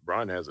Bron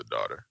has a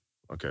daughter.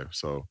 Okay,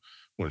 so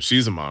when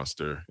she's a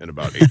monster in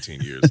about 18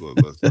 years,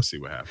 let's see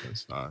what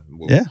happens.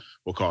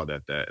 We'll call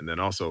that. And then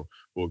also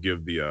we'll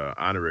give the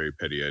honorary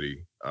Petty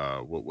Eddie,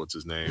 what's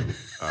his name,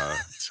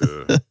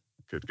 to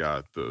good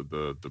God,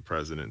 the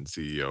president and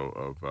CEO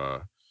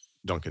of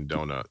Dunkin'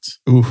 Donuts,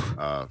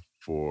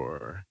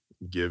 for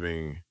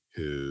giving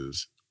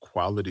his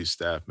quality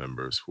staff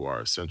members who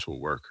are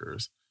essential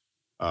workers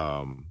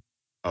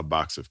a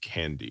box of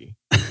candy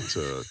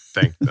to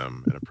thank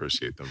them and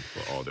appreciate them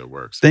for all their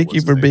work. So thank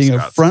you for being a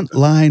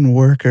frontline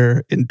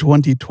worker in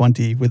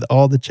 2020 with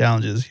all the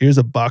challenges. Here's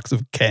a box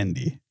of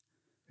candy.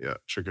 Yeah,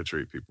 trick or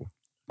treat, people.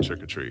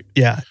 Trick or treat.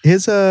 Yeah,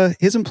 his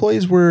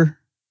employees were,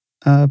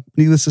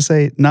 needless to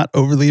say, not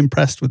overly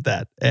impressed with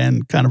that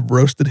and kind of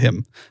roasted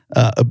him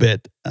a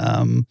bit.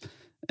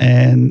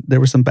 And there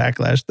was some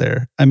backlash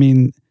there. I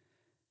mean,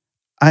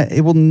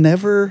 it will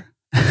never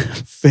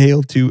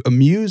fail to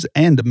amuse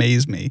and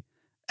amaze me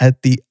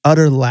at the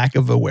utter lack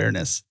of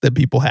awareness that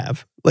people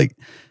have. Like,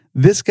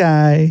 this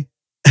guy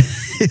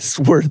is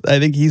worth, I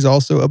think he's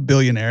also a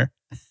billionaire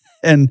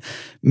and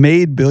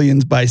made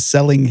billions by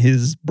selling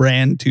his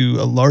brand to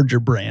a larger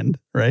brand,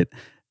 right?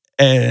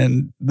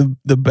 And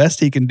the best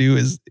he can do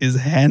is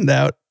hand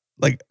out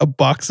like a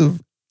box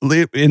of,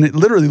 and it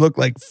literally looked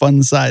like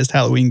fun-sized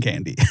Halloween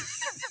candy.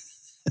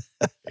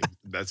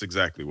 That's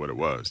exactly what it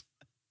was.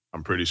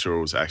 I'm pretty sure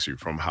it was actually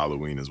from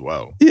Halloween as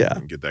well. Yeah.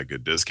 And get that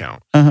good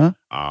discount. Uh-huh.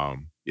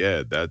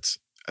 Yeah, it's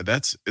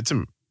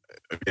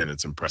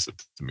impressive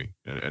to me,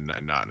 and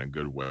not in a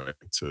good way,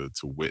 to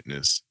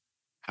witness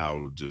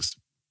how just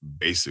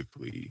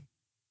basically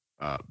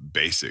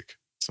basic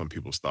some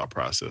people's thought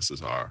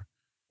processes are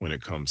when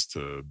it comes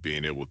to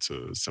being able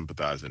to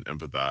sympathize and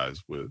empathize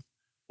with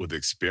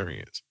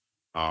experience.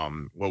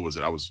 What was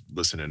it? I was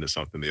listening to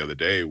something the other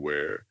day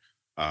where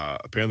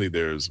apparently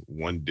there's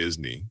one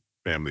Disney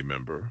family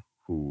member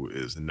who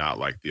is not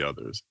like the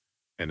others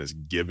and is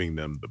giving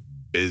them the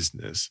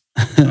business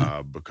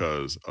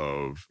because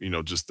of,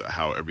 just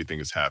how everything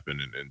has happened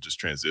and just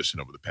transition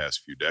over the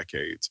past few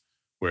decades,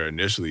 where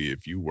initially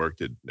if you worked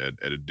at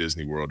a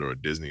Disney World or a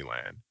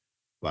Disneyland,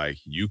 like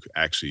you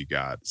actually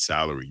got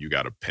salary, you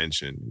got a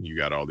pension, you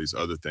got all these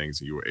other things,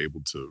 and you were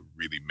able to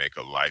really make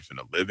a life and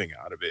a living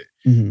out of it.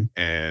 Mm-hmm.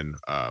 And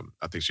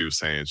I think she was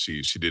saying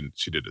she did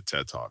a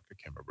TED talk. I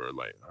can't remember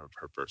like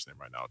her first name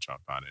right now. I'll try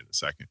and find it in a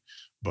second.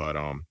 But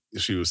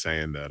she was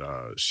saying that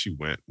she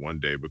went one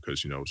day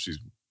because, you know, she's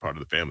part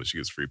of the family. She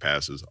gets free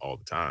passes all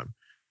the time.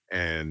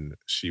 And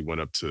she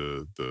went up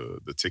to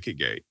the ticket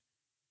gate,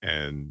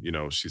 and, you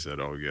know, she said,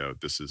 "Oh yeah,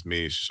 this is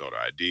me." She showed her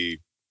ID,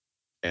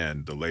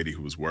 and the lady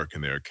who was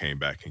working there came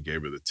back and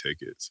gave her the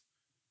tickets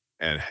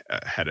and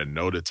had a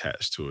note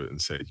attached to it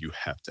and said, "You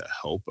have to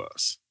help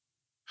us."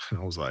 And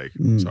I was like,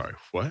 "Sorry,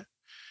 what?"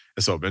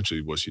 And so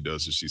eventually what she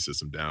does is she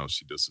sits them down,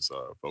 she does this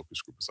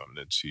focus group or something,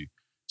 and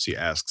she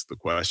asks the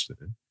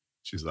question.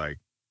 She's like,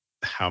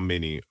 "How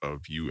many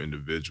of you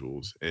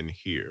individuals in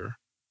here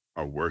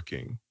are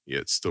working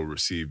yet still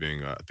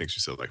receiving," I think she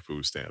said like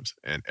food stamps,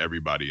 and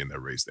everybody in there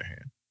raised their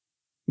hand.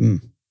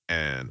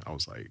 And I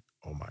was like,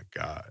 "Oh my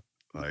God,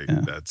 like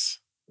that's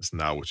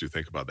not what you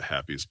think about the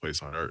happiest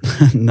place on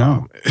earth."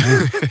 No.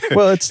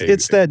 Well, it's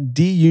that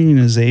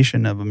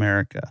deunionization of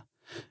America,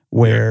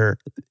 where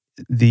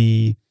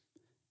the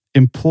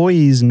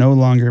employees no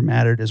longer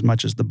mattered as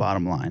much as the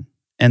bottom line.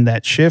 And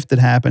that shift that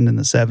happened in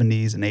the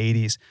 70s and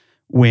 80s,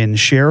 when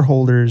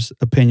shareholders'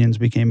 opinions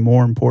became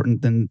more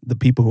important than the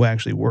people who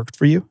actually worked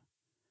for you,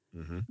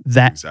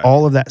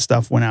 all of that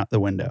stuff went out the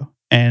window.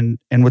 And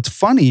what's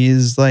funny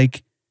is,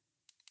 like,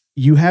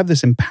 you have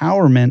this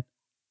empowerment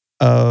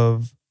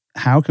of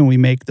how can we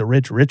make the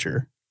rich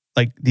richer,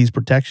 like these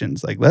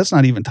protections. Like, let's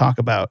not even talk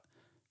about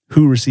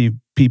who received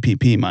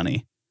PPP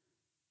money.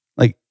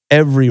 Like,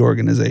 every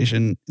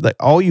organization, like,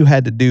 all you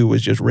had to do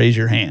was just raise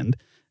your hand,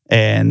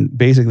 and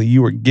basically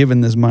you were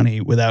given this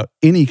money without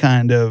any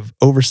kind of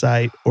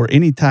oversight or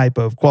any type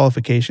of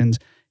qualifications.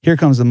 Here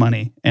comes the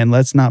money. And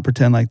let's not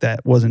pretend like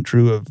that wasn't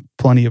true of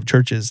plenty of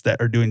churches that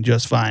are doing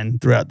just fine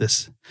throughout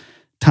this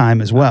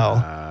time as well.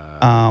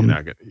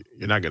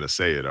 You're not gonna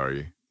say it, are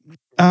you?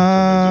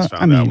 I just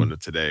found that one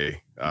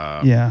today.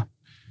 Yeah.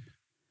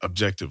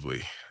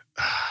 Objectively.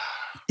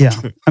 Yeah.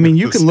 I mean,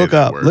 you can look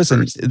up,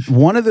 listen,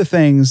 one of the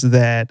things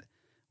that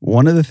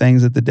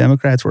the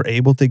Democrats were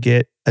able to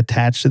get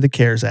attached to the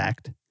CARES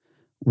Act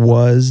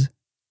was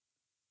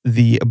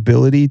the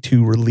ability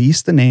to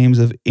release the names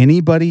of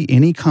anybody,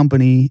 any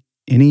company,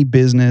 any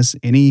business,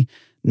 any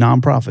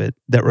nonprofit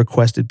that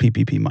requested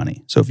PPP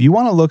money. So if you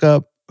want to look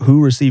up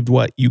who received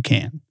what, you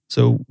can.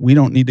 So we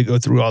don't need to go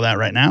through all that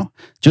right now.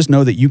 Just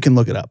know that you can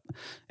look it up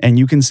and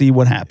you can see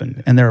what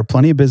happened. And there are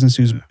plenty of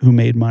businesses who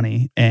made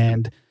money.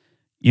 And,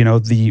 you know,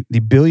 the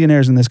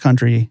billionaires in this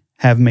country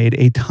have made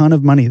a ton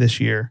of money this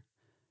year.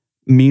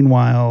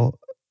 Meanwhile,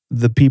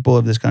 the people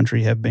of this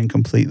country have been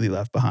completely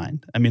left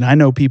behind. I mean, I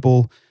know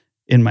people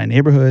in my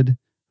neighborhood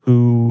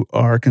who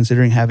are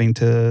considering having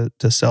to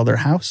sell their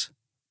house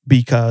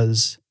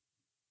because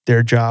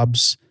their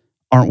jobs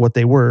aren't what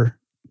they were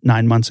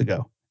 9 months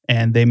ago,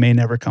 and they may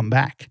never come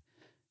back.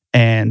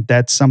 And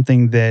that's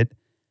something that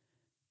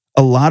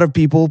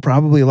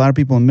probably a lot of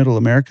people in middle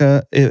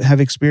America have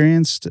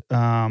experienced.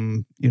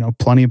 You know,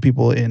 plenty of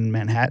people in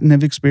Manhattan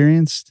have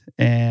experienced.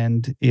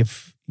 And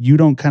if you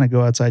don't kind of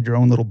go outside your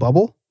own little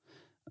bubble,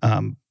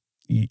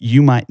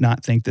 you might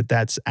not think that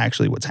that's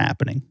actually what's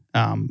happening.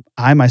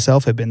 I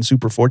myself have been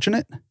super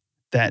fortunate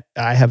that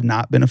I have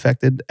not been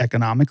affected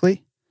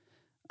economically.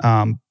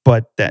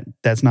 But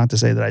that's not to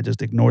say that I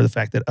just ignore the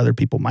fact that other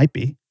people might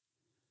be.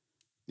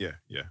 Yeah,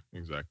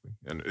 exactly.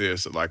 And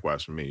it's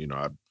likewise for me. You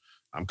know,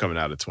 I'm coming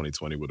out of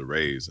 2020 with a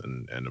raise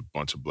and a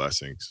bunch of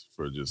blessings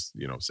for just,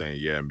 you know, saying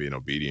yeah and being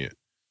obedient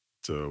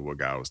to what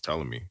God was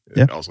telling me.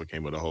 It also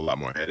came with a whole lot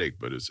more headache,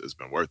 but it's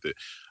been worth it.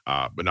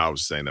 But no, I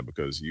was saying that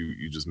because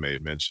you just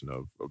made mention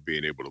of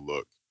being able to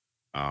look.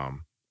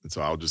 And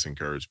so I'll just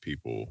encourage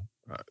people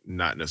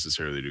not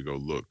necessarily to go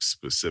look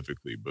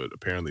specifically, but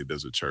apparently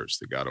there's a church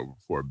that got over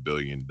 $4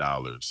 billion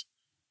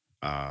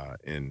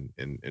in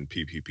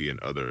PPP and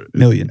other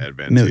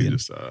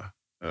advantageous.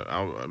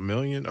 A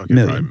million? Okay,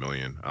 probably a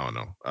million. I don't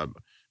know.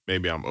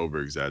 Maybe I'm over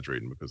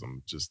exaggerating because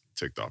I'm just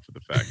ticked off at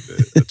the fact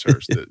that a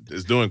church that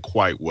is doing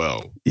quite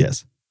well,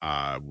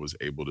 was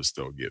able to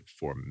still get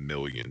 4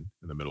 million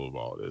in the middle of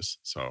all this.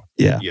 So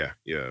yeah.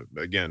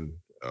 Again,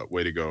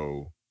 way to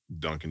go,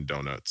 Dunkin'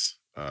 Donuts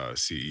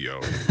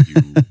CEO.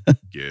 You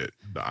get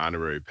the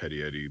honorary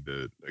Petty Eddie.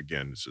 That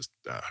again, it's just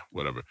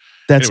whatever.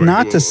 That's anyway,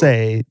 not to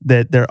say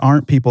that there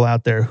aren't people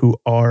out there who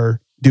are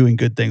doing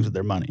good things with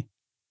their money.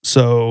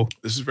 So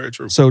this is very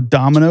true. So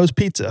Domino's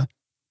Pizza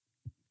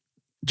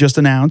just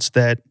announced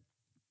that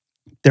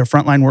their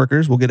frontline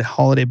workers will get a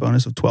holiday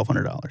bonus of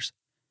 $1,200.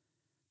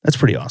 That's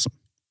pretty awesome.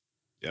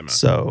 Yeah, man.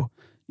 So,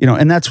 you know,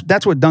 and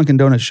that's what Dunkin'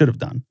 Donuts should have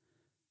done.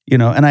 You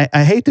know, and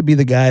I hate to be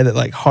the guy that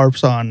like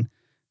harps on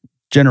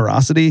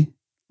generosity.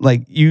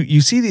 Like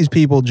you see these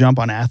people jump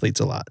on athletes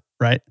a lot,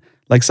 right?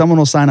 Like someone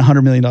will sign a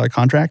 $100 million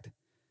contract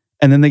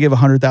and then they give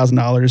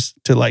 $100,000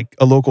 to like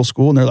a local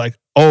school and they're like,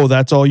 "Oh,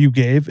 that's all you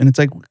gave?" And it's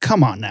like,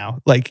 come on now.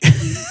 Like,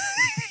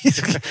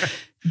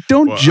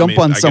 don't jump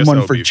on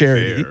someone for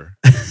charity.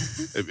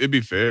 It'd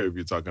be fair if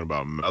you're talking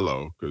about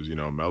Melo, because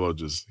Melo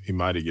he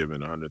might have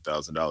given $100,000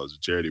 to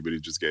charity, but he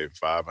just gave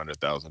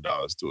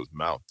 $500,000 to his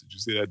mouth. Did you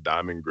see that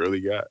diamond grill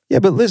he got? Yeah,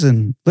 but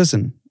listen,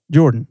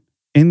 Jordan.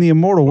 In the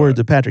immortal words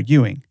of Patrick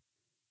Ewing,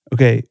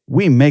 okay,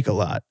 we make a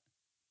lot,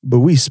 but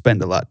we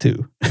spend a lot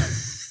too.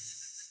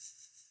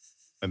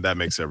 And that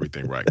makes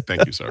everything right.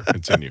 Thank you, sir.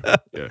 Continue.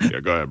 Yeah.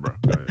 Go ahead, bro.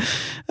 Go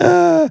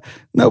ahead.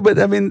 No, but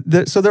I mean,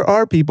 so there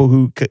are people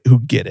who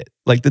get it.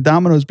 Like the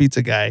Domino's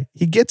pizza guy,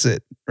 he gets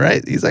it,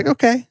 right? He's like,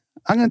 okay,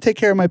 I'm going to take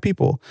care of my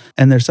people.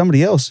 And there's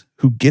somebody else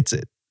who gets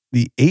it.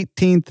 The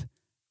 18th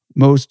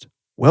most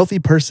wealthy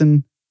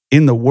person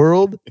in the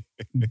world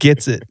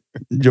gets it.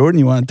 Jordan,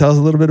 you want to tell us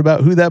a little bit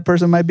about who that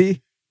person might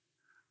be?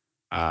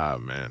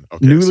 Man.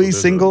 Okay, newly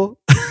single,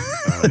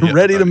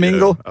 ready to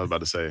mingle. I was about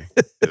to say,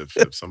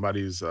 if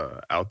somebody's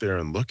out there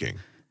and looking,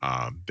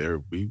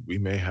 we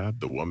may have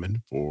the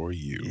woman for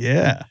you.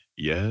 Yeah.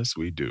 Yes,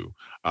 we do.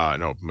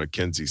 No,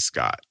 Mackenzie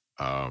Scott.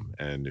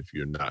 And if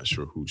you're not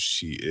sure who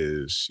she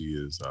is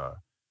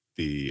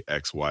the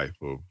ex-wife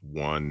of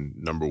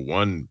number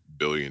one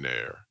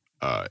billionaire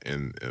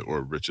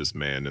or richest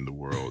man in the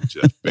world,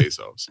 Jeff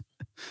Bezos,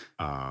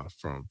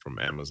 from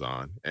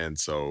Amazon. And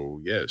so,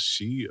 yeah,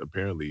 she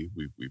apparently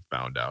we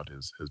found out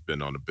has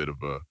been on a bit of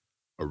a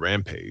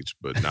rampage,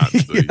 but not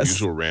the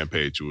usual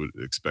rampage you would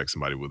expect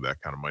somebody with that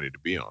kind of money to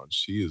be on.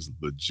 She is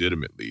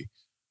legitimately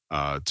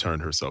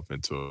turned herself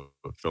into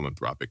a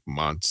philanthropic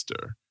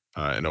monster.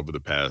 And over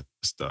the past,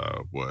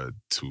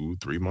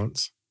 2-3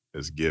 months,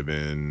 has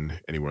given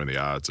anywhere in the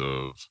odds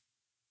of,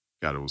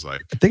 God, it was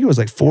like, I think it was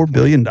like $4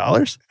 billion.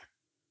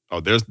 Oh,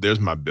 there's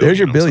my billion. There's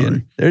your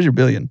billion. There's your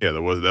billion. Yeah,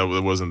 that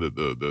wasn't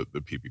the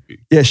PPP.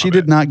 Yeah, she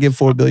did not give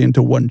 $4 billion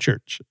to one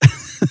church.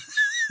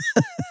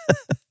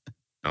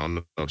 I don't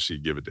know if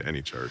she'd give it to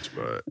any church,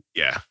 but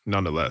yeah,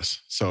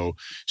 nonetheless. So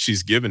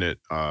she's given it,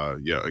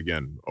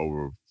 again,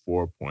 over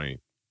 $4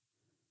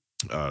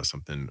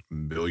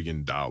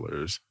 million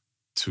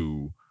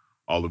to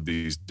all of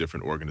these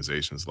different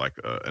organizations, like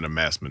an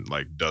amassment,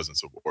 like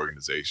dozens of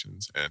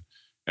organizations.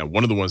 And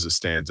one of the ones that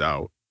stands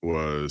out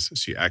was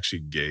she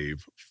actually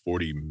gave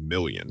 40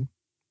 million.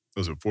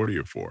 Was it 40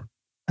 or 4?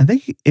 I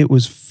think it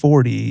was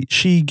 40.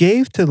 She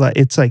gave to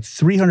it's like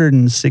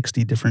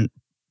 360 different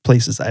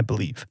places, I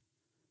believe.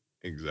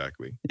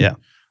 Exactly. Yeah.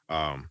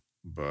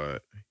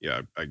 But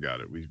yeah, I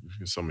got it. We've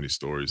so many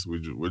stories.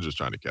 We're just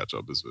trying to catch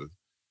up. It's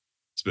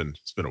been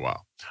a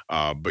while.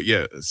 But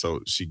yeah,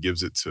 so she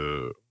gives it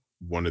to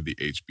one of the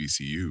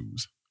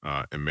HBCUs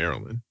in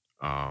Maryland,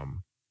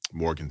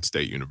 Morgan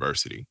State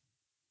University.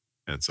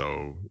 And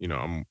so,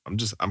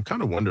 I'm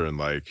kind of wondering,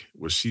 like,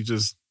 was she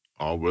just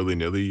all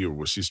willy-nilly, or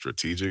was she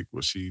strategic?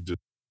 Was she just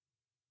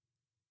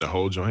the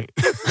whole joint?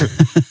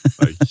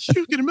 Like,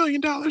 you get $1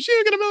 million, you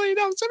get $1 million,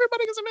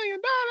 everybody gets $1 million.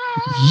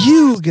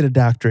 You get a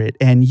doctorate,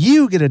 and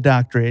you get a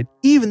doctorate,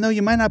 even though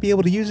you might not be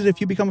able to use it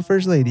if you become a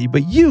first lady,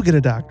 but you get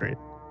a doctorate.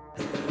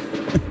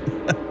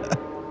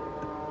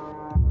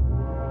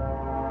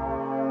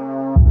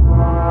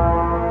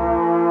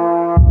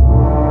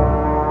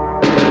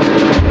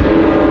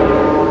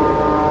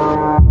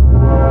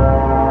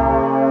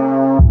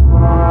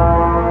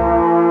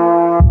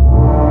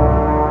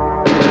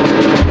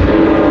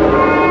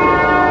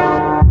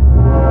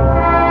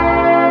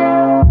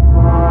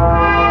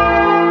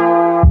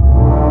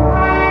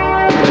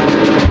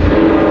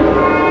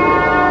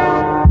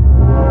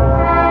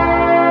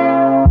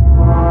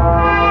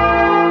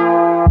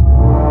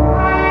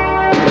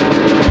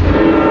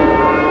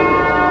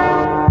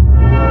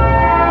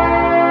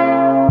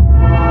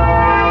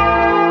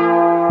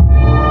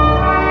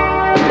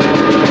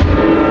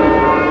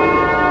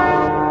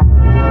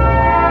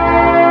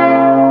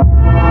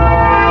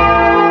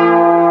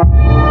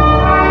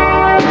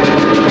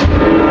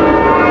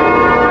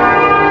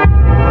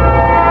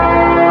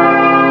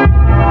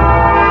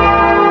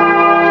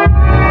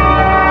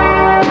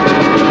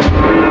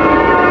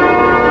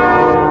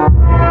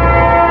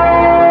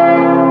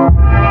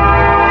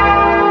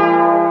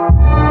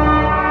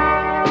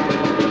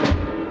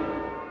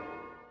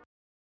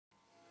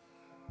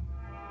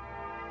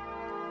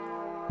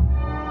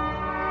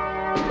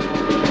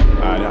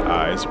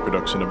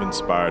 Production of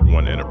Inspired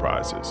One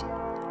Enterprises.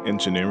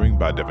 Engineering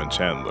by Devin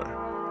Chandler.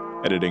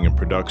 Editing and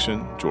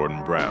production,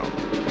 Jordan Brown.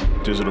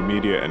 Digital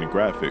media and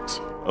graphics,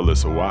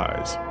 Alyssa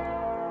Wise.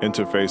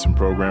 Interface and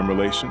program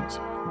relations,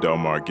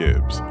 Delmar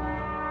Gibbs.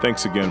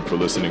 Thanks again for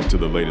listening to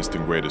the latest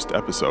and greatest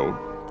episode.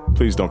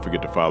 Please don't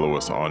forget to follow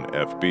us on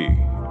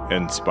FB,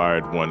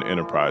 Inspired One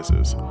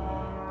Enterprises.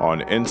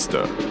 On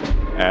Insta,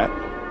 at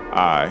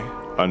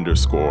I_2_I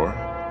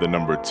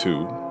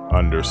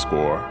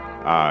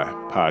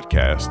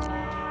podcast.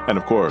 And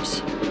of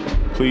course,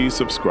 please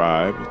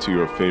subscribe to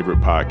your favorite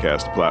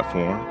podcast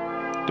platform.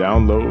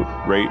 Download,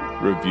 rate,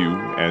 review,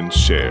 and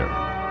share.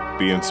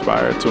 Be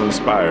inspired to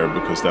inspire,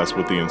 because that's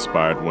what the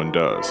Inspired One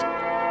does.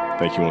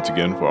 Thank you once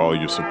again for all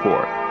your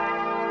support.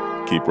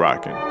 Keep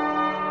rocking.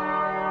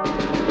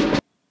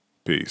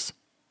 Peace.